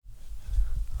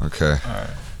Okay. All right.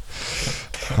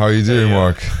 How are you doing,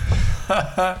 Mark?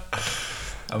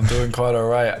 I'm doing quite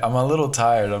alright. I'm a little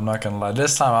tired. I'm not gonna lie.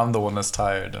 This time I'm the one that's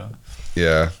tired.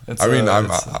 Yeah.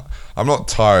 I'm not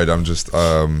tired. I'm just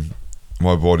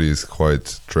my body is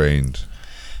quite drained.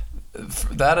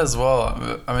 That as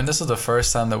well. I mean, this is the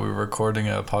first time that we're recording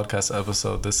a podcast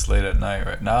episode this late at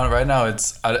night. Right now,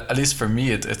 it's at least for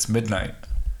me, it's midnight.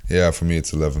 Yeah, for me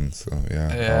it's 11. So yeah,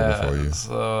 hour before you.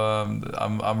 So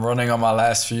I'm running on my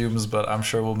last fumes, but I'm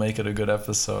sure we'll make it a good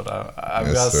episode.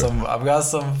 I've got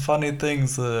some funny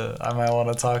things I might want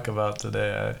to talk about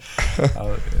today.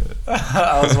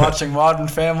 I was watching Modern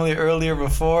Family earlier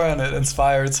before, and it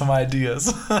inspired some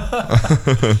ideas.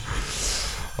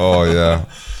 Oh yeah.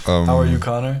 How are you,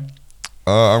 Connor?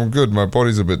 I'm good. My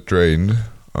body's a bit drained.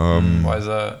 Why is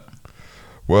that?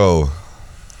 Well,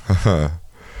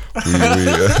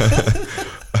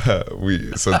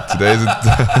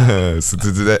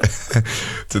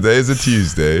 today is a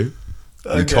Tuesday.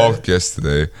 Okay. We talked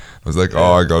yesterday. I was like,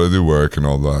 oh, I gotta do work and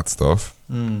all that stuff.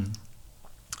 And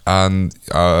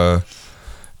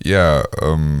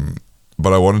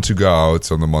but I wanted to go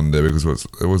out on the Monday because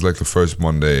it was like the first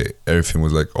Monday everything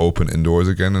was like open indoors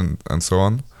again and so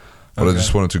on. But I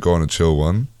just wanted to go on a chill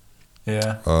one.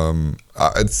 Yeah.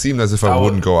 It seemed as if I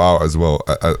wouldn't go out as well,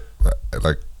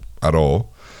 at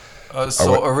all.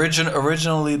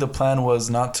 Originally the plan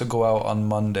was not to go out on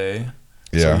Monday.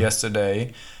 Yeah. So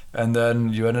yesterday. And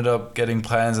then you ended up getting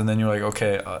plans, and then you're like,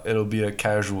 okay, it'll be a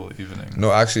casual evening. No,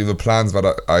 actually, the plans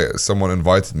that someone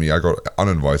invited me, I got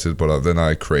uninvited, but then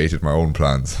I created my own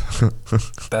plans.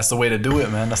 That's the way to do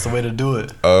it, man. That's the way to do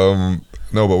it.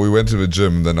 No, but we went to the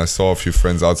gym. Then I saw a few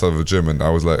friends outside of the gym, and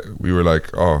we were like,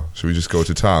 oh, should we just go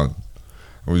to town?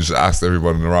 And we just asked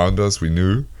everyone around us we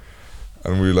knew,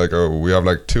 and we were like, oh, we have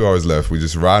like 2 hours left. We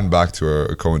just ran back to our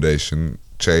accommodation,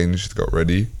 changed, got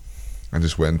ready, and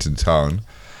just went into town.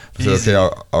 I said,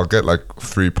 okay, I'll get like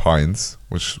 3 pints,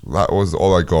 which that was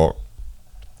all I got.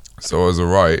 So it was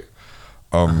alright.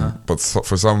 But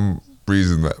for some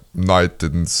reason that night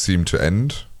didn't seem to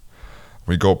end.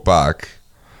 We got back,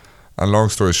 and long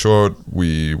story short,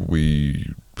 we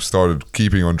started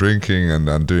keeping on drinking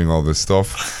and doing all this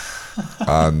stuff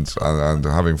and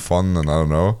having fun, and I don't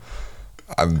know.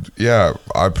 And yeah,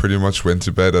 I pretty much went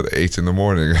to bed at 8 in the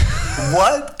morning.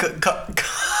 What?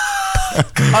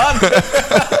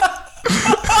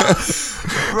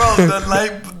 Bro,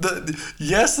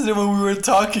 yesterday when we were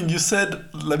talking, you said,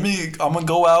 I'm gonna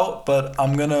go out, but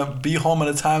I'm gonna be home at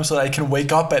a time so that I can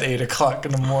wake up at 8 o'clock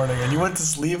in the morning. And you went to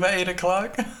sleep at 8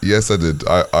 o'clock? Yes, I did.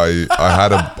 I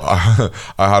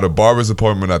had a barber's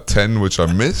appointment at 10, which I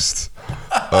missed.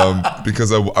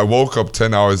 Because I woke up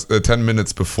 10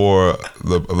 minutes before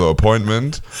the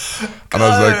appointment, and I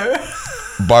was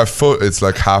like, by foot it's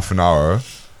like half an hour.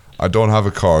 I don't have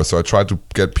a car, so I tried to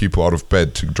get people out of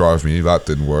bed to drive me. That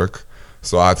didn't work,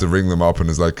 so I had to ring them up, and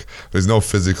it's like there's no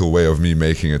physical way of me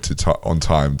making it on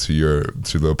time to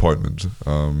the appointment.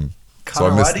 Connor, so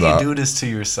I missed why do you do this to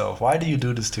yourself? Why do you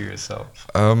do this to yourself?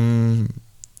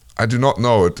 I do not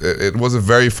know. It was a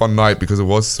very fun night because it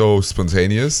was so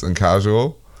spontaneous and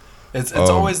casual. It's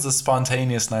always the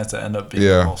spontaneous nights that end up being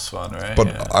the most fun, right? But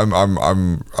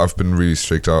I've been really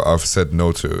strict. I've said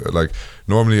no to, like,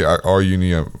 normally at our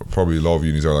uni, probably a lot of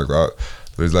unis are like that.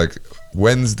 There's like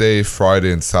Wednesday,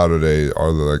 Friday, and Saturday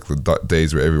are the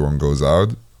days where everyone goes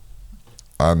out.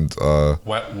 And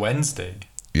Wednesday.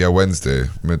 Yeah, Wednesday.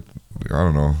 I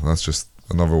don't know. That's just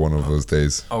another one of those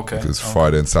days. Okay. Because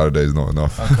Friday and Saturday is not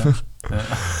enough.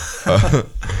 Okay.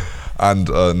 And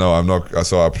no, I'm not.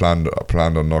 So I planned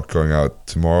on not going out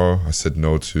tomorrow. I said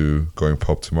no to going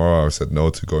pub tomorrow. I said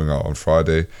no to going out on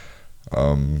Friday.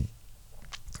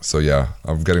 So yeah,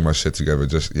 I'm getting my shit together.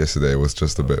 Just yesterday was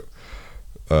just a bit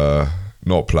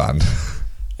not planned.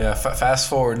 Yeah, fast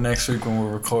forward next week when we're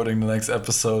recording the next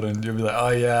episode, and you'll be like, oh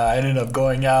yeah, I ended up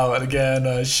going out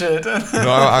again. Shit.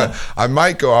 No, I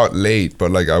might go out late,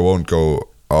 but like I won't go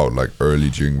out like early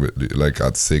during, like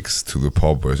at 6 to the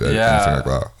pub or anything like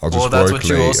that. I'll just that's work what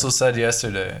you late. also said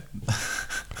yesterday.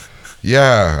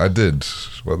 Yeah, I did.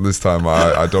 But this time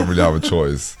I don't really have a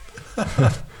choice.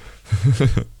 Oh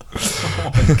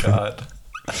my god.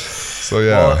 So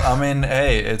yeah. Well, I mean,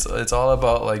 hey, it's all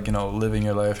about, like, you know, living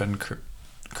your life and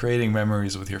creating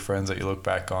memories with your friends that you look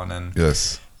back on, and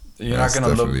yes. You're not going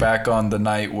to look back on the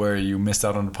night where you missed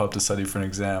out on the pub to study for an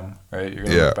exam, right? You're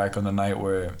going to look back on the night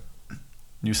where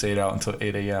you stayed out until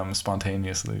 8 a.m.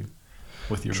 spontaneously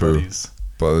with your buddies.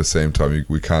 But at the same time,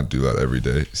 we can't do that every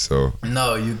day. So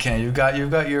no, you can't. You've got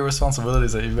your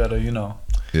responsibilities that you've got to, you know,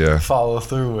 follow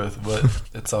through with. But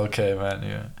it's okay, man.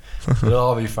 Yeah, it'll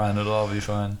all be fine. It'll all be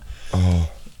fine.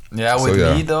 Oh, Yeah,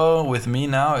 with me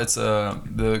now, it's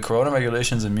the corona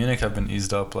regulations in Munich have been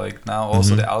eased up. Like now,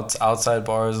 also the outside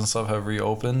bars and stuff have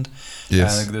reopened.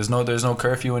 Yes. And there's no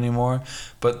curfew anymore.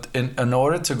 But in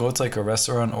order to go to like a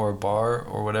restaurant or a bar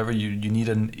or whatever, you need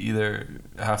either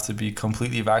have to be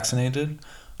completely vaccinated,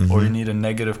 or you need a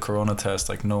negative corona test,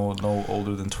 like no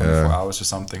older than 24 hours or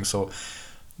something. So,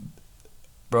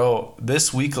 bro,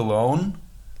 this week alone,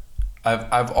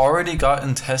 I've already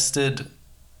gotten tested.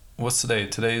 What's today?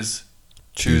 Today's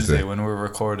Tuesday when we're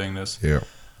recording this. Yeah.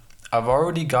 I've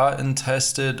already gotten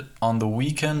tested on the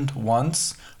weekend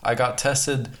once. I got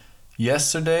tested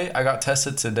yesterday. I got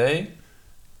tested today.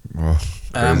 Oh,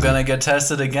 and I'm going to get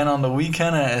tested again on the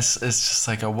weekend. And it's just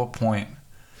like, at what point?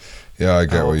 Yeah, I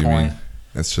get what you mean.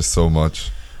 It's just so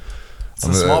much. It's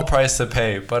a small price to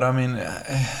pay. But I mean,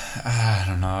 I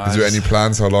don't know. Is there any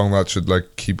plans how long that should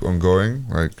like keep on going?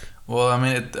 Like, well, I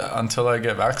mean, until I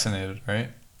get vaccinated, right?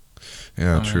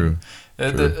 Yeah, true.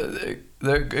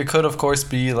 It could, of course,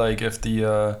 be like if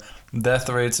the death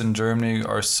rates in Germany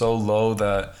are so low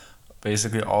that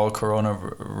basically all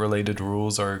corona-related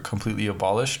rules are completely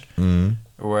abolished.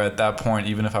 Where at that point,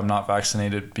 even if I'm not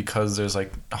vaccinated, because there's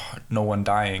like no one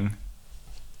dying,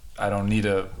 I don't need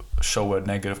to show a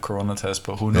negative corona test.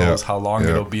 But who knows how long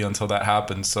it'll be until that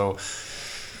happens. So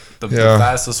the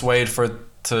fastest way for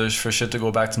shit to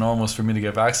go back to normal is for me to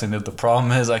get vaccinated. The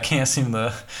problem is I can't seem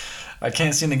to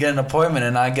get an appointment,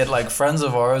 and I get like friends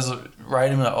of ours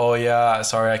writing me like, "Oh yeah,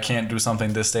 sorry, I can't do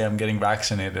something this day. I'm getting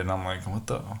vaccinated." And I'm like, "What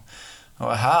the?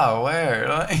 How?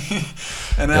 Where?"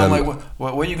 And then I'm like,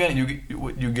 "What are you getting?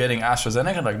 You getting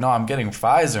AstraZeneca?" Like, "No, I'm getting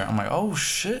Pfizer." I'm like, "Oh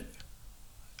shit,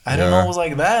 I didn't know it was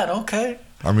like that." Okay.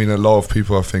 I mean, a lot of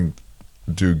people I think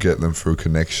do get them through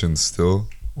connections still,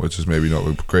 which is maybe not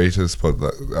the greatest, but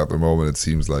at the moment it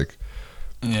seems like.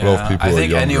 Yeah, a lot of people I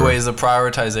think anyways the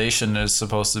prioritization is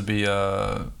supposed to be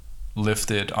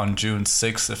lifted on June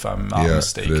 6th if I'm not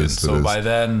mistaken. So by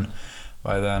then,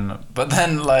 but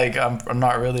then like I'm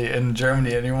not really in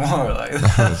Germany anymore. Like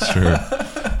that's true.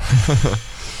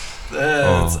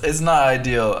 It's not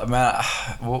ideal, man.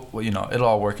 Well, it'll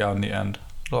all work out in the end.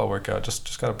 It'll all work out.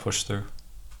 Just gotta push through.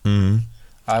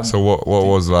 So what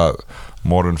was that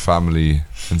Modern Family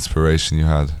inspiration you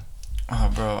had? Oh,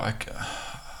 bro,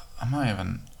 I'm not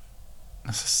even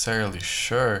necessarily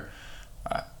sure.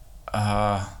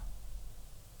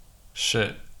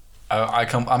 Shit.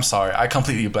 I'm sorry. I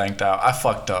completely blanked out. I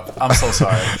fucked up. I'm so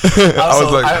sorry.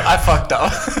 I fucked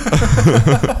up.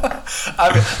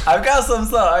 I've got some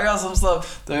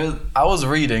stuff. I was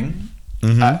reading.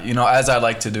 As I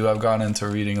like to do. I've gone into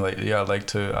reading lately. I like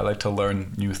to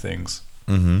learn new things.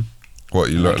 What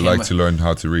you like to learn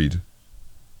how to read?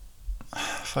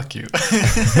 Fuck you.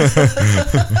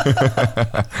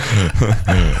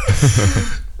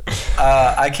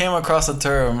 I came across a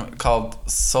term called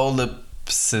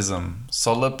solipsism.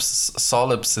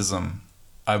 Solipsism,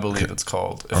 I believe it's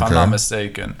called, if I'm not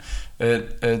mistaken.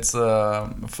 It's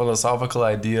a philosophical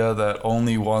idea that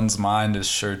only one's mind is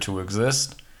sure to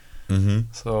exist.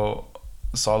 So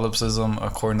solipsism,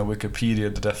 according to Wikipedia,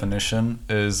 the definition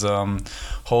is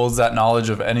holds that knowledge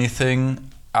of anything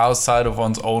outside of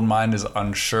one's own mind is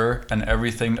unsure, and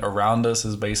everything around us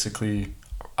is basically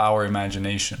our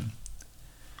imagination.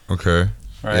 Okay.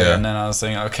 Right. Yeah. And then I was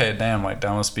saying, okay, damn, like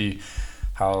that must be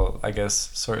how I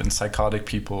guess certain psychotic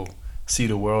people see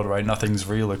the world, right? Nothing's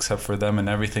real except for them, and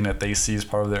everything that they see is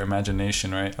part of their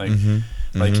imagination, right? Like,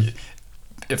 like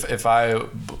if I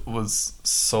was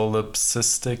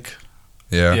solipsistic,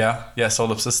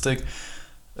 solipsistic,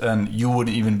 then you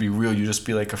wouldn't even be real. You'd just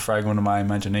be like a fragment of my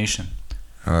imagination.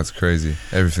 Oh, that's crazy.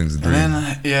 Everything's a dream.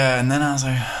 And then I was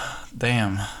like,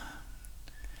 damn.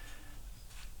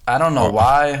 I don't know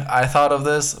why I thought of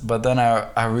this, but then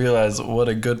I realized what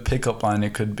a good pickup line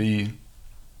it could be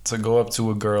to go up to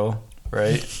a girl,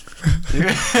 right?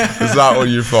 Is that what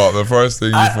you thought? The first thing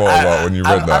you thought about when you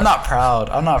read that? I'm not proud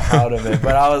of it,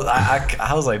 but I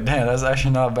was like, damn, that's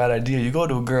actually not a bad idea. You go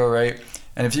to a girl, right?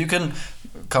 And if you can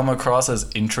come across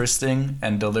as interesting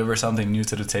and deliver something new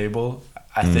to the table,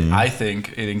 I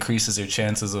think it increases your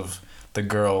chances of the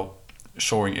girl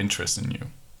showing interest in you.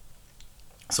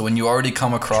 So when you already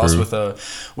come across with a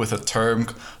term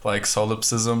like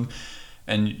solipsism,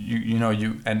 and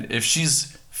and if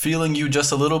she's feeling you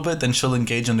just a little bit, then she'll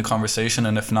engage in the conversation,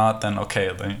 and if not, then okay,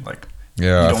 then like you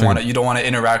don't want to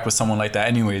interact with someone like that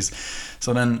anyways.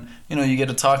 So then you get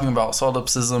to talking about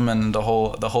solipsism and the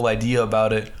whole idea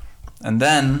about it, and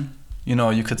then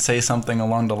you could say something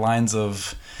along the lines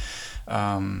of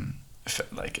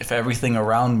if everything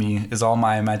around me is all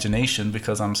my imagination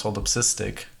because I'm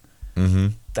solipsistic,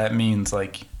 that means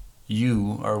like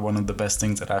you are one of the best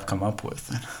things that I've come up with.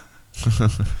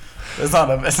 It's not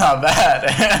bad. It's not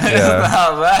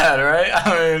bad, right?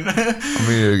 I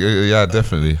mean, yeah,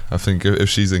 definitely. I think if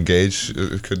she's engaged,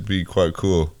 it could be quite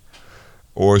cool.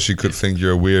 Or she could think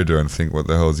you're a weirdo and think, what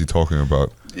the hell is he talking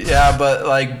about? Yeah, but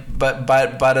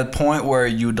by the point where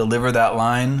you deliver that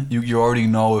line, you already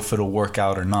know if it'll work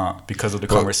out or not because of the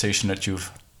conversation that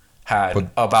you've had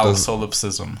about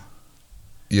solipsism.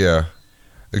 Yeah,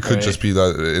 it could just be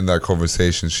that in that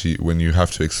conversation, when you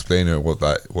have to explain her what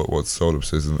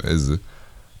solipsism is,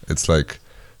 it's like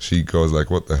she goes like,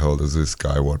 "What the hell does this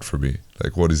guy want from me?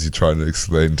 Like, what is he trying to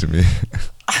explain to me?"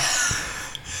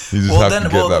 You just have to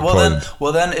get that point.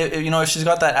 If she's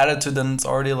got that attitude, then it's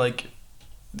already like,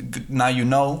 now you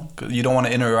don't want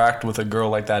to interact with a girl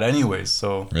like that anyways.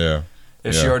 So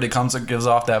if she already comes and gives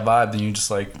off that vibe, then you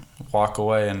just like walk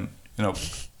away and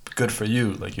good for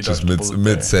you. Like you just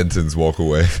mid sentence walk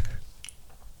away.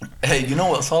 Hey, you know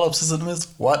what solipsism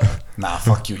is? What? Nah,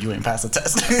 fuck you. You ain't passed the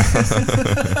test.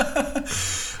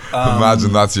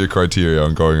 Imagine that's your criteria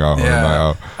on going out on a night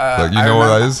out. Like, you know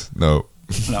what that is? No.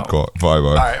 Go on, bye.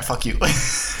 All right, fuck you.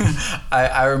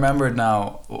 I remembered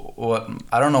now what,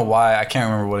 I don't know why, I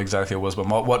can't remember what exactly it was, but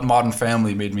what Modern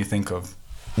Family made me think of.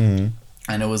 Mm-hmm.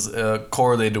 And it was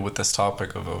correlated with this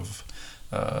topic of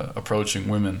approaching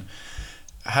women.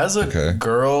 Has a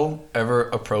girl ever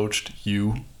approached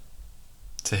you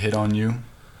to hit on you?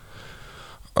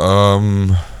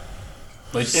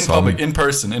 Like in public, in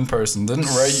person. Didn't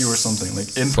write you or something.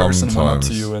 Like in person went up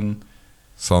to you and...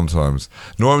 Sometimes.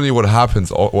 Normally what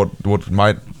happens, what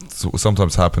might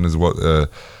sometimes happen is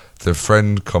their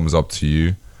friend comes up to you,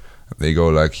 and they go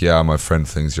like, yeah, my friend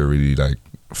thinks you're really like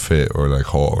fit or like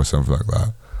hot or something like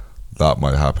that. That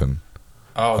might happen.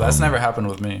 Oh, that's never happened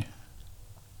with me.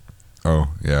 Oh,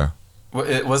 yeah.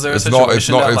 Was there a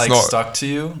situation that stuck to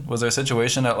you? Was there a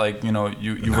situation that like,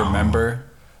 you remember?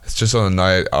 It's just on a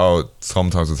night out.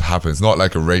 Sometimes it happens. It's not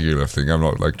like a regular thing. I'm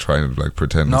not like trying to like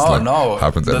pretend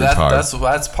happens every time.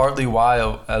 That's partly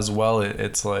why as well.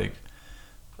 It's like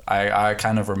I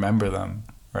kind of remember them,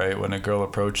 right? When a girl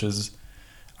approaches,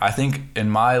 I think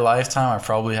in my lifetime I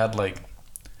probably had like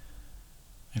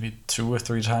maybe 2 or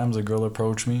 3 times a girl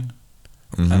approach me,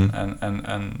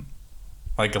 and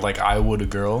like I would a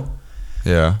girl.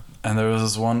 Yeah. And there was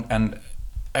this one, and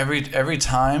every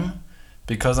time.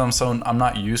 Because I'm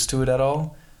not used to it at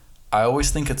all, I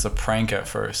always think it's a prank at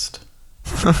first.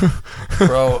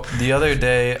 Bro, the other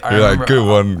day I remember, like, good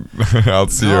one. I'll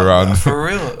see you around. For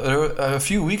real, a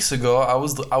few weeks ago I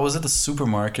was at the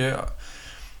supermarket.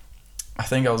 I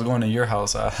think I was going to your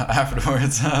house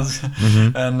afterwards,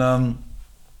 and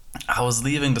I was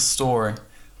leaving the store,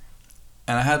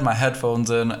 and I had my headphones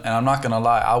in, and I'm not gonna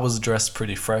lie, I was dressed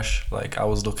pretty fresh, like I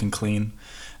was looking clean.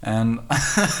 And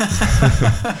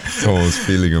someone was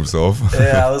feeling himself.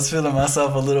 Yeah, I was feeling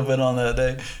myself a little bit on that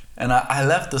day. And I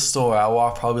left the store. I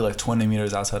walked probably like 20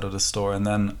 meters outside of the store. And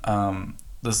then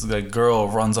this like girl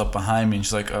runs up behind me and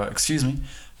she's like, excuse me.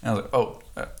 And I was like, oh,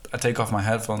 I take off my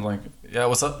headphones, like, yeah,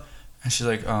 what's up? And she's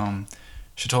like,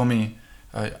 she told me,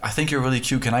 I think you're really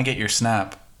cute. Can I get your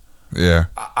snap? Yeah.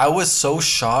 I was so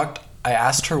shocked. I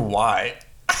asked her why.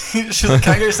 She was like,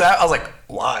 can I get your snap? I was like,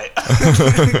 why?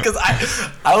 Because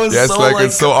I was it's like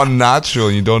it's so unnatural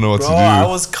and you don't know what to do. I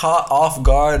was caught off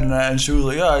guard, and she was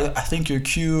like, yeah, I think you're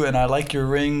cute and I like your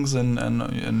rings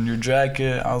and your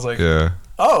jacket. I was like, yeah.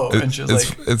 Oh, and she was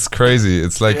like, it's crazy.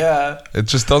 It's like, it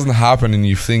just doesn't happen, and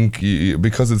you think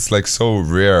because it's like so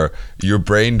rare, your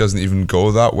brain doesn't even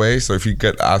go that way. So if you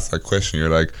get asked that question, you're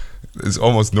like, it's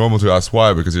almost normal to ask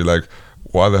why, because you're like,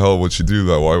 why the hell would she do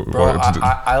that?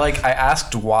 I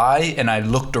asked why, and I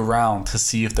looked around to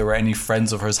see if there were any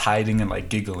friends of hers hiding and like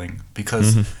giggling,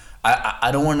 because I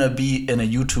don't want to be in a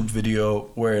YouTube video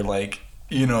where like,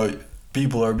 you know,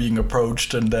 people are being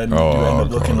approached and then you end up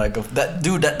looking like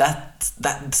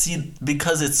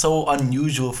because it's so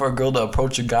unusual for a girl to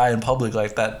approach a guy in public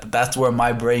like that. That's where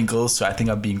my brain goes to. I think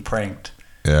I'm being pranked.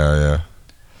 Yeah.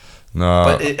 No.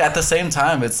 But at the same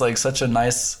time, it's like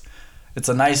it's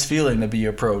a nice feeling to be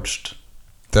approached.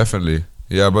 Definitely.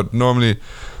 Yeah, but normally,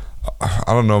 I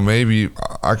don't know, maybe,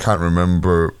 I can't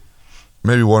remember,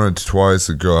 maybe 1 or 2 twice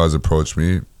a girl has approached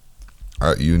me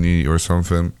at uni or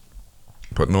something.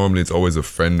 But normally it's always a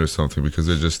friend or something, because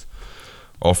they're just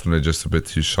a bit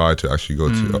too shy to actually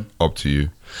go up to you.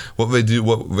 What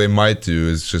they might do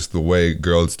is just the way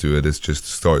girls do it is just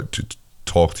start to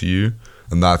talk to you.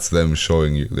 And that's them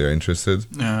showing you they're interested.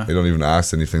 Yeah. They don't even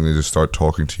ask anything. They just start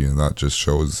talking to you, and that just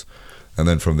shows. And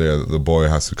then from there, the boy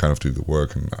has to kind of do the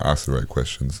work and ask the right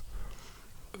questions.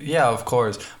 Yeah, of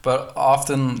course. But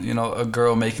often, a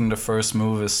girl making the first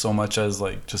move is so much as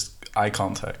like just eye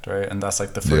contact, right? And that's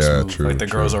like the first move. True, like the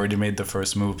girl's already made the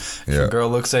first move. If a girl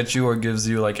looks at you or gives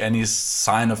you like any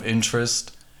sign of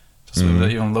interest, just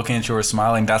looking at you or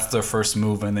smiling, that's their first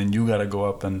move, and then you gotta go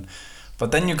up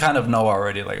but then you kind of know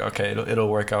already, like, okay, it'll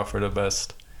work out for the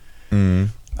best.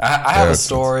 I have a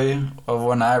story of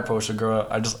when I approached a girl.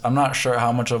 I'm not sure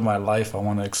how much of my life I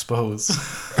want to expose.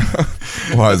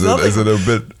 Why is it a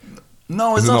bit?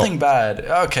 No, it's nothing bad.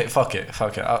 Okay, fuck it.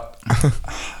 Fuck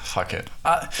it.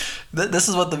 This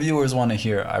is what the viewers want to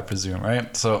hear, I presume,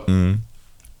 right? So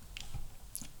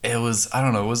it was, I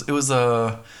don't know. It was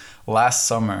last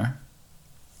summer.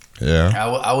 Yeah.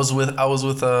 I was with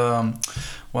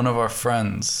one of our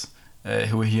friends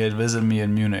who he had visited me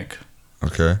in Munich.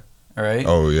 Okay. Right?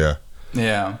 Oh yeah.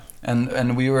 Yeah,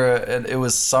 and we were. It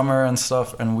was summer and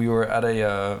stuff, and we were at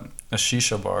a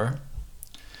shisha bar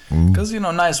because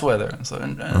nice weather, so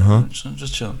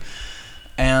just chilling.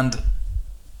 And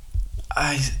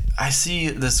I see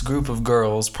this group of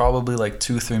girls, probably like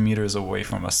 2-3 meters away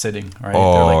from us, sitting. Right?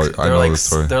 Oh, I know the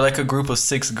story. They're like a group of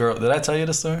 6 girls. Did I tell you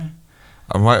the story?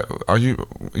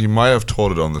 You might have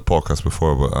told it on the podcast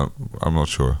before, but I'm not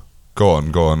sure. Go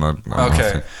on.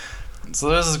 Okay. So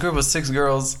there's this group of 6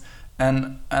 girls,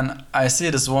 and I see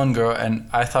this one girl, and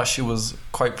I thought she was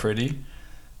quite pretty.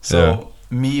 So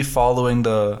me following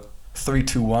the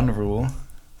 3-2-1 rule,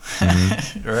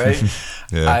 right?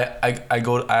 Yeah.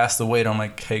 I asked the waiter, I'm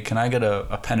like, hey, can I get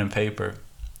a pen and paper?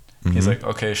 He's like,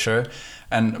 okay, sure.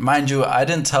 And mind you, I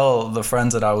didn't tell the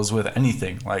friends that I was with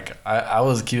anything. Like, I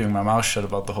was keeping my mouth shut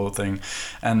about the whole thing.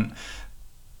 And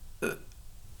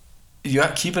you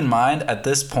have to keep in mind, at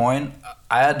this point,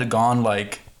 I had gone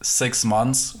like 6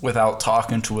 months without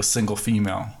talking to a single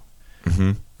female.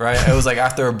 Right? It was like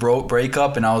after a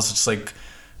breakup, and I was just like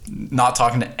not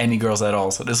talking to any girls at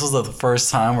all. So this was the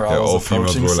first time where I was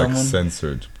approaching someone. All females were like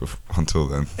censored until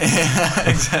then. Yeah,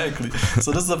 exactly.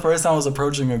 So this is the first time I was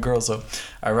approaching a girl. So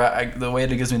the way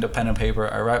it gives me the pen and paper,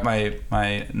 I write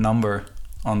my number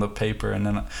on the paper, and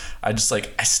then I just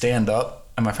like, I stand up.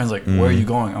 And my friend's like, where are you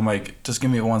going? I'm like, just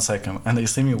give me 1 second. And they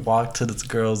see me walk to this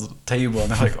girl's table, and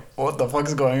they're like, what the fuck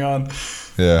is going on?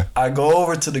 Yeah. I go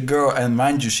over to the girl, and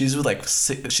mind you, she's with like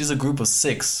she's a group of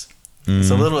 6. It's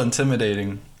a little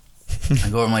intimidating. I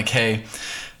go, I'm like, hey,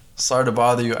 sorry to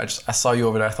bother you. I saw you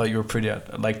over there. I thought you were pretty.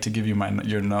 I'd like to give you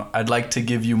I'd like to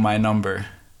give you my number.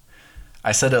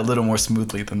 I said it a little more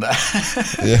smoothly than that.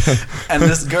 Yeah. And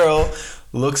this girl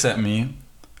looks at me,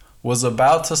 was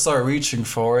about to start reaching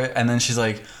for it, and then she's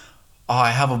like, oh,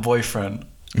 I have a boyfriend.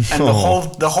 And the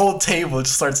whole table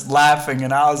just starts laughing,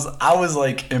 and I was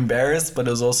like embarrassed, but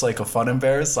it was also like a fun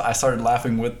embarrassed. So I started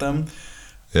laughing with them.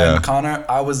 Yeah. And Connor,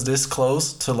 I was this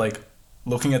close to like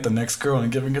looking at the next girl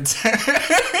and giving it to her.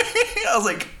 I was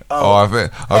like, I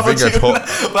think I told.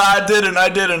 But I didn't.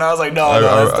 I was like, no,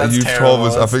 that's terrible.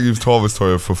 I think you've told this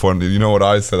story for fun. You know what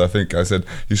I said? I said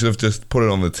you should have just put it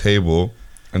on the table,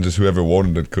 and just whoever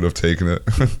wanted it could have taken it.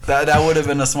 that would have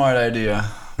been a smart idea.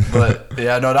 But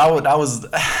yeah, no, that was.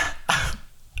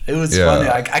 It was funny.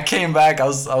 I came back. I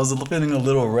was feeling a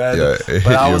little red. Yeah,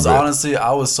 but I was honestly,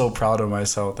 I was so proud of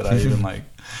myself that I even like.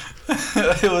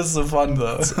 It was so fun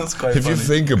though. It was quite funny. If you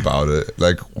think about it,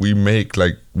 like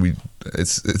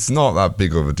it's not that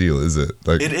big of a deal, is it?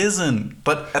 Like it isn't,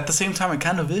 but at the same time, it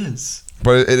kind of is.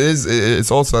 But it is.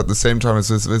 It's also at the same time. It's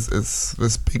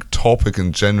this big topic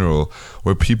in general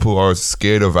where people are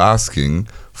scared of asking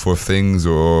for things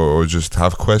or just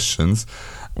have questions.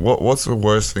 What's the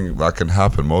worst thing that can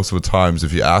happen? Most of the times,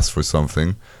 if you ask for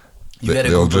something, you get a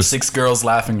group of 6 girls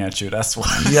laughing at you. That's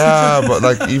why. Yeah, but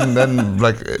like even then,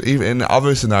 like even in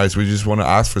other scenarios where you just want to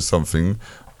ask for something,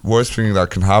 worst thing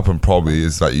that can happen probably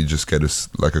is that you just get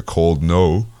a cold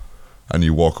no, and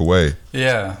you walk away.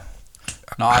 Yeah.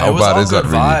 No, it was all good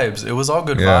vibes. It was all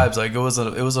good vibes. Like it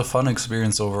was a fun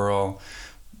experience overall.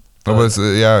 But it's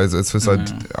just like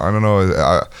I don't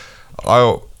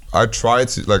know. I try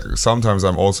to, like, sometimes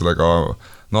I'm also like, oh,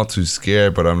 not too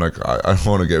scared, but I'm like, I don't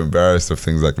want to get embarrassed of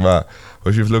things like that. But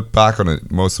if you look back on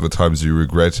it, most of the times you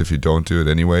regret if you don't do it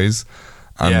anyways.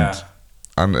 And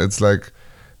it's like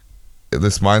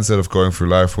this mindset of going through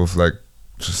life with like,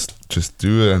 just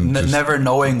do it and never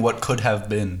knowing what could have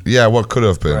been. Yeah, what could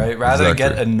have been. Right? Rather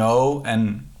get a no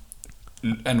and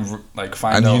like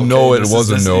find out. And you know it was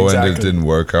a no and it didn't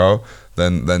work out.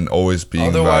 Then always being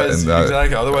otherwise, that.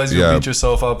 Exactly. Otherwise, you beat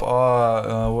yourself up.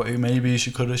 Maybe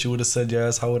she would have said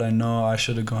yes. How would I know? I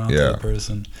should have gone out to the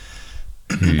person.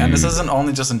 And this isn't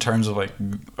only just in terms of like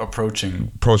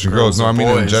approaching girls. No, I mean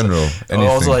in general. Anything.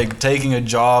 Also like taking a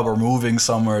job or moving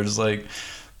somewhere. Just like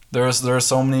there are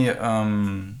so many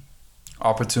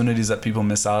opportunities that people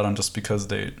miss out on just because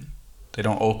they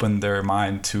don't open their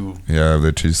mind to. Yeah,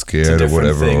 they're too scared or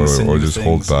whatever, or just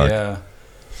hold back. Yeah,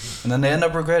 and then they end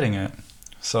up regretting it.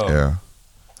 So yeah,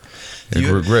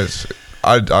 regret.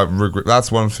 I regret.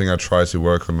 That's one thing I try to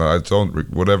work on. I don't.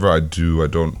 Whatever I do, I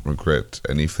don't regret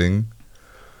anything.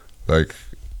 Like,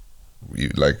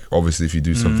 obviously, if you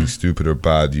do something stupid or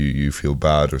bad, you feel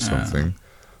bad or something.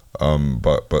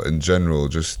 But in general,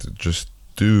 just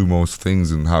do most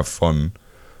things and have fun,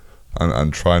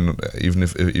 and try and even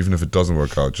if it doesn't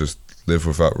work out, just live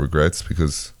without regrets,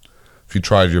 because if you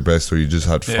tried your best or you just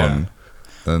had fun,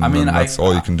 then that's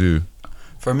all you can do.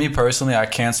 For me personally, I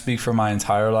can't speak for my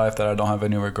entire life that I don't have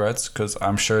any regrets, because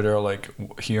I'm sure there are like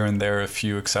here and there a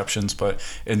few exceptions. But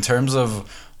in terms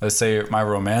of, let's say, my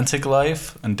romantic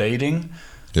life and dating,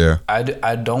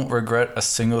 I don't regret a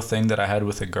single thing that I had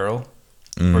with a girl,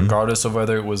 regardless of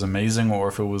whether it was amazing or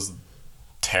if it was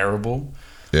terrible.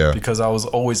 Yeah. Because I was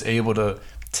always able to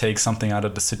take something out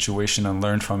of the situation and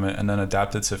learn from it, and then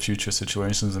adapt it to future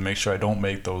situations and make sure I don't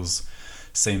make those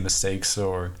same mistakes,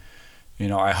 or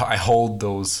I hold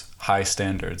those high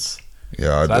standards.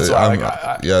 Yeah, so that's why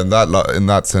in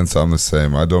that sense, I'm the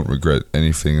same. I don't regret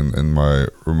anything in my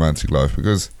romantic life,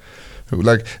 because,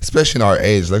 like, especially in our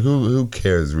age, like, who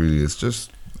cares really? It's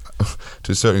just,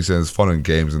 to a certain extent, it's fun and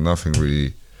games, and nothing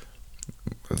really.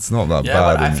 It's not that bad.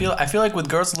 Yeah, but I feel like with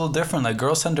girls a little different. Like,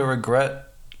 girls tend to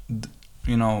regret,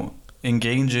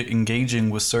 engaging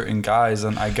with certain guys,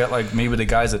 and I get like maybe the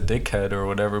guy's a dickhead or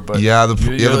whatever, but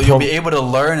you'll be able to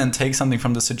learn and take something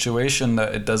from the situation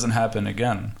that it doesn't happen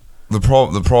again. The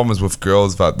problem is with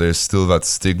girls that there's still that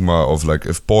stigma of, like,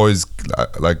 if boys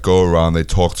like go around, they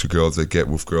talk to girls, they get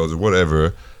with girls or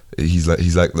whatever, he's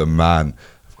like the man.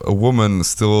 A woman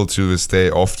still to this day,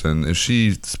 often if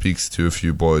she speaks to a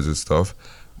few boys and stuff,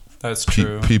 that's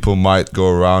true. People might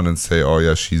go around and say, oh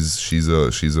yeah, she's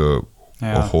a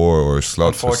whore or a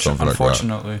slut or something like that.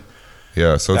 Unfortunately.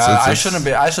 Yeah, so I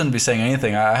shouldn't be saying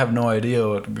anything. I have no idea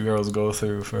what girls go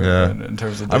through in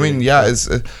terms of dating. I mean, yeah,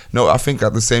 I think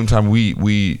at the same time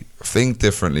we think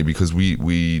differently, because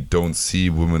we don't see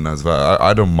women as that.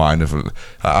 I don't mind if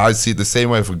I see it the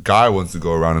same way. If a guy wants to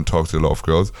go around and talk to a lot of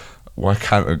girls, why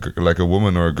can't a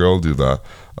woman or a girl do that?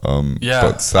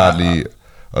 But sadly,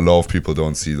 a lot of people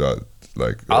don't see that.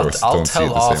 Like, I'll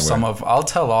tell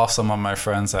off some of my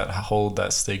friends that hold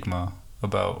that stigma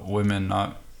about women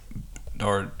not,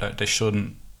 or that they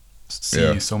shouldn't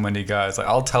see so many guys. Like,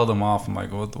 I'll tell them off. I'm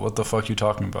like, what the fuck you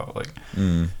talking about? Like,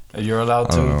 you're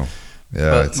allowed to. I don't know.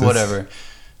 Yeah, but whatever.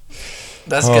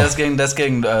 That's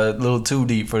getting a little too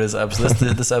deep for this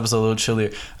episode. This episode a little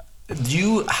chillier.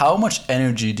 How much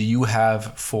energy do you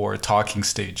have for talking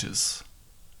stages?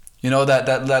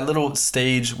 That little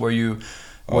stage where you're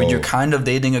kind of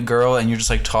dating a girl and you're just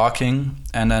like talking,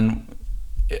 and then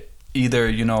either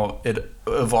it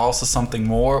evolves to something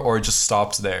more or it just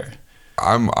stops there.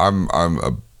 I'm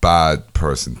a bad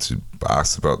person to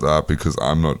ask about that, because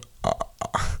I'm not.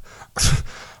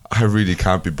 I really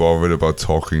can't be bothered about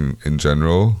talking in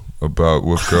general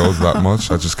with girls that much.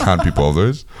 I just can't be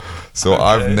bothered. So okay.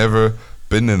 I've never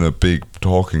been in a big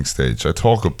talking stage. I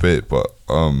talk a bit, but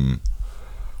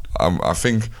I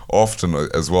think often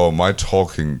as well, my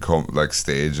talking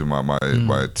stage and my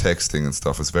texting and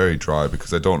stuff is very dry,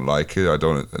 because I don't like it. I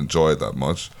don't enjoy it that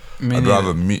much. I'd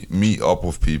rather meet up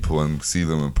with people and see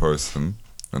them in person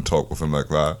and talk with them like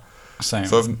that. Same.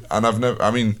 So I've never.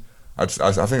 I mean, I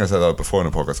think I said that before in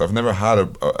the podcast. I've never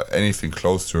had anything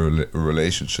close to a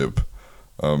relationship,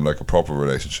 like a proper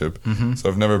relationship. Mm-hmm. So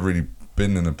I've never really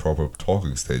been in a proper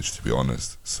talking stage, to be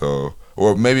honest. So,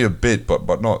 or maybe a bit,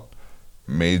 but not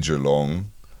major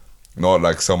long. Not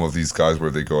like some of these guys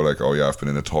where they go like, oh yeah, I've been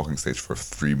in a talking stage for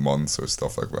 3 months or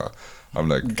stuff like that. I'm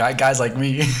like, guys like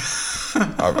me.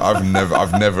 I've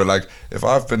never like, if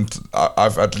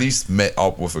I've at least met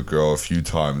up with a girl a few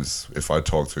times if I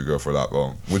talk to a girl for that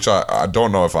long, which I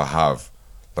don't know if I have,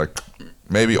 like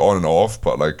maybe on and off,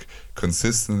 but like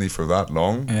consistently for that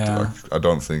long, like, I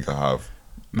don't think I have.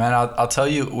 Man, I'll tell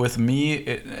you, with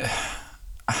me,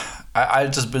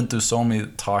 I've just been through so many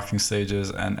talking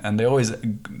stages, and they always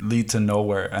lead to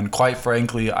nowhere. And quite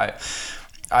frankly, I'm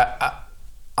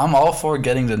all for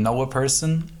getting to know a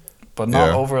person, but not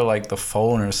over like the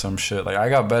phone or some shit. Like, I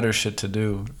got better shit to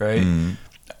do, right? Mm.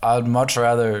 I'd much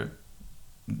rather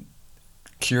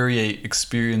curate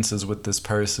experiences with this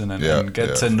person and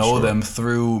get to know them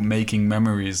through making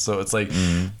memories. So it's like,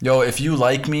 yo, if you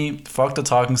like me, fuck the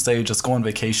talking stage. Let's go on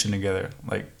vacation together.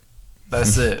 Like,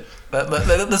 that's it.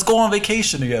 Let's go on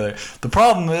vacation together. The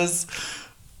problem is,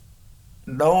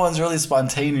 no one's really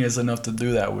spontaneous enough to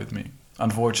do that with me.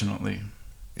 unfortunately.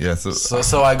 Yeah,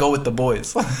 so I go with the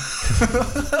boys.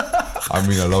 I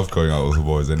mean, I love going out with the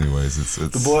boys anyways. It's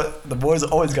the boys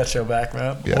always got your back,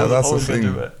 man. Yeah, that's the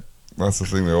thing. That's the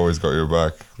thing. They always got your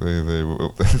back. They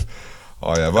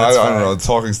oh yeah, but I don't know.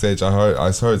 Talking stage.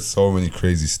 I heard so many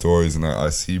crazy stories, and I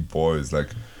see boys like,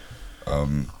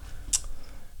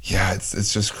 yeah,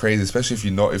 it's just crazy. Especially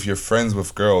if you're friends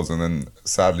with girls, and then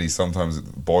sadly sometimes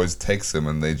boys text them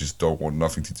and they just don't want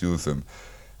nothing to do with them,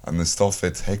 and the stuff they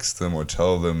text them or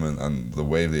tell them and the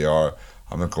way they are.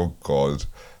 I'm like, oh God,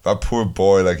 that poor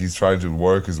boy. Like he's trying to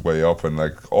work his way up, and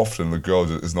like often the girl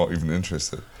is not even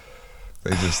interested.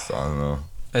 They just, I don't know.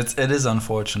 It is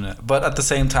unfortunate, but at the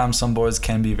same time, some boys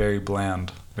can be very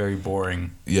bland, very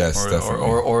boring. Yes, definitely.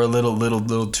 Or a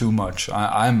little too much.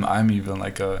 I'm even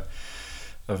like a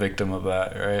victim of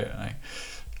that, right?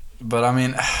 But I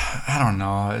mean, I don't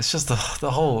know. It's just the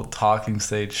whole talking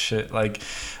stage shit, like,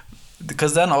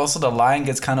 because then also the line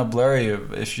gets kind of blurry.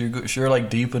 If you're like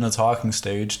deep in a talking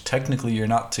stage, technically you're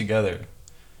not together,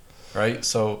 right?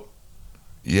 So.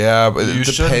 Yeah, but you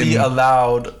should be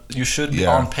allowed. You should be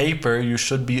on paper. You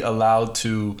should be allowed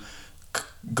to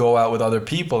go out with other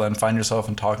people and find yourself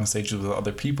in talking stages with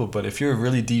other people. But if you're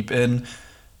really deep in,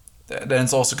 then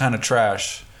it's also kind of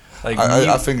trash. Like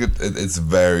I think it's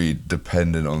very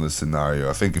dependent on the scenario.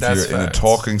 I think if you're in a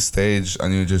talking stage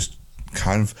and you're just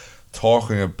kind of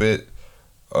talking a bit,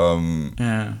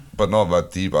 but not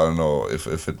that deep. I don't know if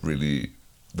it really.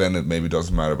 Then it maybe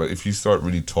doesn't matter. But if you start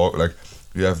really like.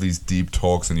 You have these deep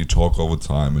talks and you talk all the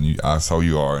time and you ask how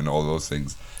you are and all those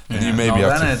things. And you maybe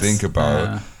have to think about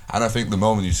it. And I think the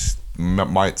moment you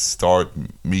might start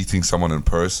meeting someone in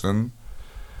person,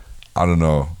 I don't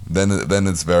know. Then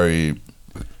it's very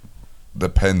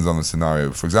depends on the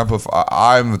scenario. For example, if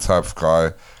I'm the type of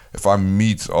guy, if I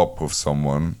meet up with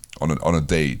someone on a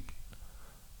date,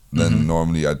 then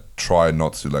normally I try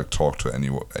not to like talk to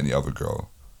any other girl.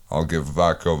 I'll give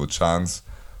that girl the chance.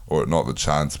 Or not the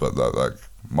chance, but that like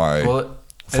my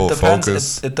full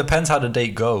focus. It depends how the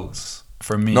date goes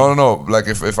for me. No. Like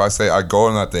if I say I go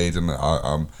on that date and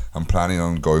I'm planning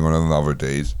on going on another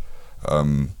date,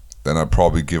 then I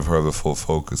probably give her the full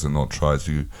focus and not try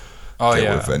to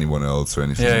get with anyone else or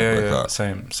anything like that.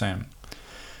 Same.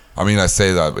 I mean, I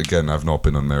say that again. I've not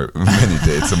been on many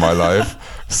dates in my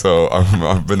life, so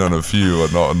I've been on a few,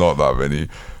 but not that many.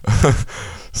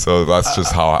 So that's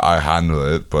just how I handle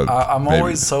it. But I'm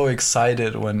always so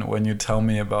excited when you tell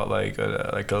me about like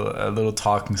a little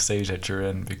talking stage that you're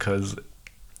in,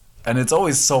 and it's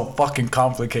always so fucking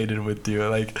complicated with you.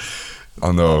 Like,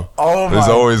 I know. There's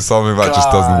always something that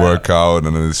just doesn't work out,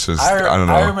 and it's just I don't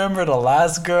know. I remember the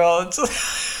last girl.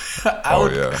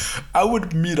 I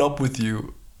would meet up with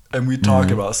you. And we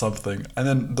talk about something, and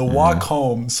then the walk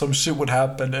home, some shit would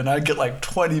happen, and I'd get like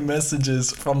 20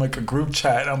 messages from like a group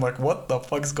chat, and I'm like, "What the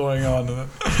fuck's going on?" Yeah,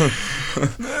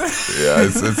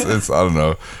 it's I don't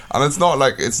know, and it's not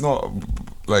like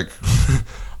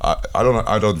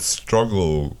I don't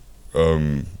struggle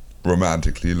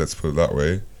romantically, let's put it that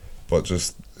way, but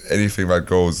just anything that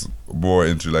goes more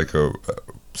into like a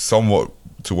somewhat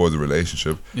towards a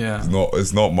relationship,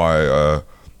 it's not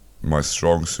my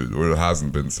strong suit, or it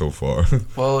hasn't been so far.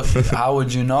 Well, how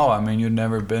would you know? I mean, you've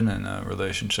never been in a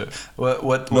relationship. No,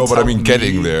 but I mean,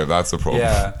 getting there, that's the problem.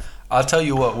 Yeah, I'll tell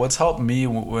you what's helped me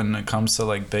when it comes to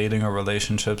like dating or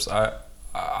relationships.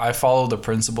 I follow the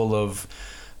principle of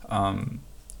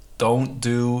don't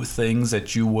do things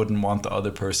that you wouldn't want the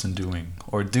other person doing,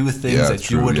 or do things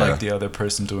that you would like the other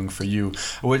person doing for you.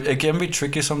 It can be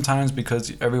tricky sometimes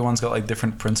because everyone's got like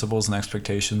different principles and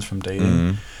expectations from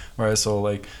dating. Right, so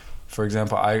like, for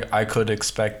example, I could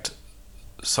expect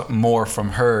something more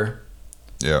from her.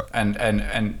 Yeah.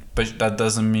 And but that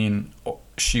doesn't mean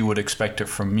she would expect it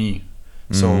from me.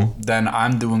 So then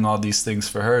I'm doing all these things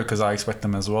for her because I expect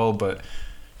them as well, but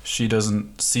she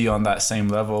doesn't see on that same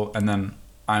level, and then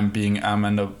I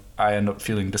end up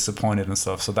feeling disappointed and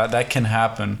stuff. So that can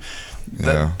happen.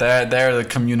 There the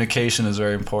communication is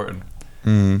very important.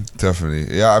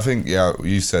 Definitely. Yeah, I think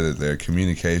you said it there.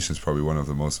 Communication is probably one of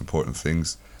the most important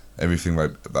things. Everything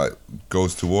that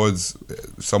goes towards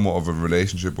somewhat of a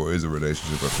relationship or is a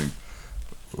relationship, I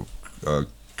think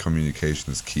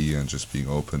communication is key, and just being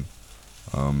open.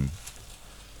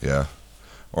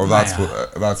 Or that's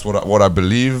what I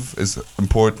believe is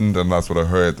important, and that's what I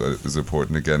heard is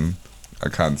important. Again, I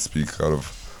can't speak out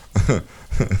of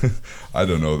I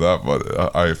don't know that,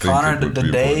 but I think Connor,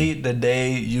 the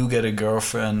day you get a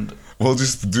girlfriend, we'll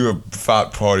just do a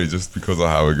fat party just because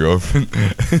I have a girlfriend.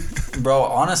 Bro,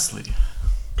 honestly,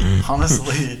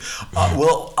 Honestly,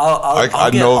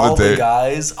 I'll get all the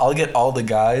guys. I'll get all the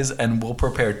guys, and we'll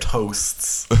prepare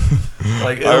toasts.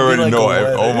 Like I already know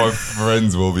all my my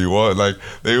friends will be like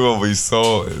they will be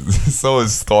so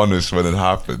astonished when it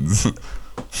happens.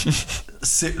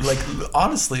 Like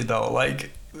honestly though,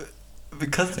 like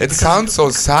because it sounds so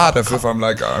sad if I'm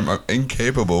like I'm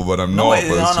incapable, but I'm not.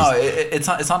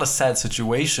 It's not a sad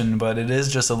situation, but it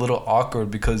is just a little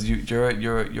awkward because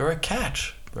you're a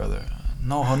catch, brother.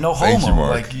 No homo. Thank you,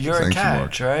 Mark. Like you're a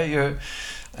catch, right? You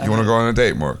want to go on a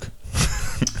date, Mark?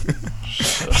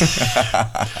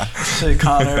 Say,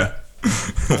 Connor,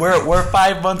 we're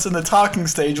 5 months in the talking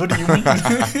stage. What do you mean?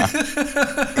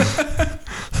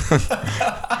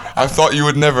 I thought you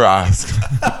would never ask.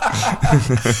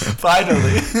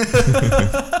 Finally.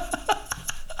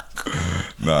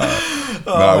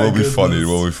 We'll be funny.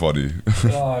 We'll be funny.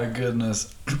 Oh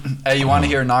goodness. Hey, you want to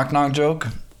hear a knock knock joke?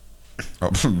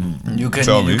 You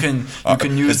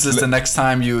can use this the next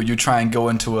time you try and go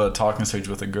into a talking stage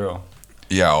with a girl.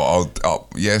 Yeah, I'll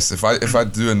yes. If I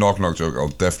do a knock knock joke, I'll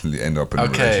definitely end up in a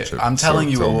relationship. Okay, I'm telling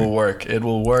you, it will work. It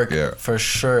will work for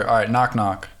sure. All right, knock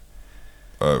knock.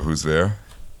 Who's there?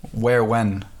 Where,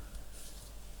 when?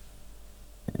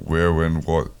 Where, when,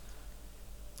 what?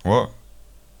 What?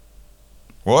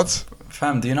 What?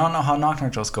 Fam, do you not know how knock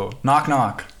knock jokes go? Knock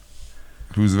knock.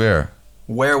 Who's there?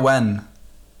 Where, when?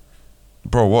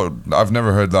 Bro, what? I've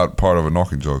never heard that part of a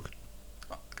knocking joke.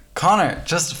 Connor,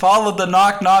 just follow the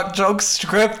knock knock joke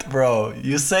script, bro.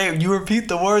 You repeat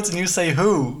the words and you say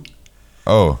who.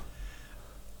 Oh.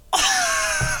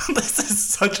 This is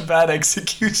such bad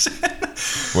execution.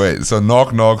 Wait, so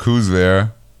knock knock, who's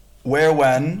there? Where,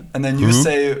 when, and then you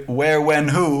say where, when,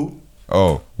 who.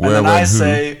 Oh, where, and then when, I who?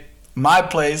 say my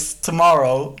place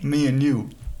tomorrow, me and you.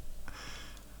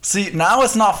 See, now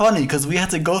it's not funny because we had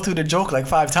to go through the joke like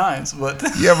 5 times, but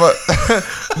yeah, but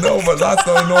no, but that's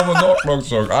not a normal knock knock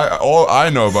joke. All I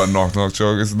know about knock knock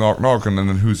joke is knock knock and then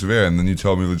who's there, and then you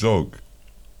tell me the joke.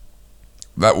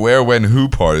 That where, when, who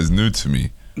part is new to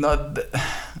me. No,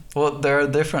 well, there are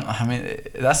different. I mean,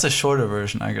 that's the shorter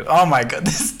version. I guess. Oh my god,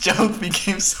 this joke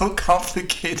became so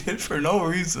complicated for no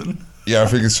reason. Yeah, I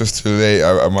think it's just too late.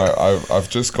 I've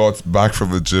just got back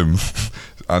from the gym.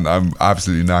 And I'm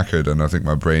absolutely knackered, and I think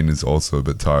my brain is also a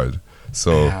bit tired.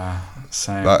 So yeah,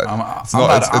 same. I'm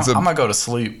gonna go to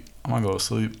sleep.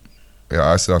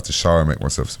 Yeah, I still have to shower and make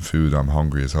myself some food. I'm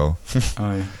hungry as hell.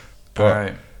 Oh, yeah. But all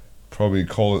right. Probably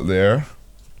call it there.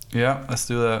 Yeah, let's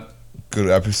do that. Good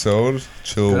episode,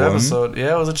 chill Good one. episode.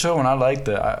 Yeah, it was a chill one. I liked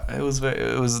it. It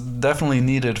was definitely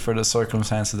needed for the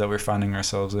circumstances that we're finding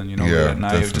ourselves in. You know, yeah, now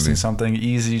definitely. you just need something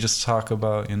easy just to talk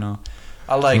about. You know,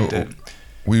 I liked it.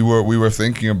 We were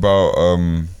thinking about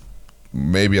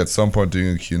maybe at some point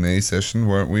doing a Q&A session,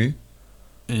 weren't we?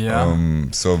 Yeah.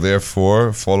 So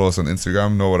therefore, follow us on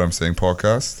Instagram. Know What I'm Saying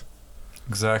podcast.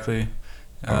 Exactly.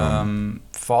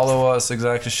 Follow us.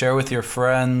 Exactly. Share with your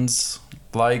friends.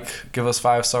 Give us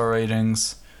 5-star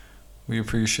ratings. We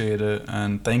appreciate it,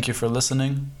 and thank you for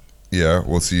listening. Yeah,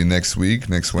 we'll see you next week,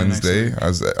 next Wednesday,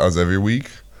 as every week.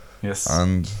 Yes.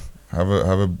 And have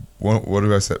a what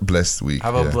do I say? Blessed week.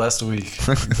 Have a blessed week.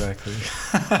 Exactly.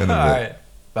 All right.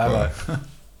 Bye.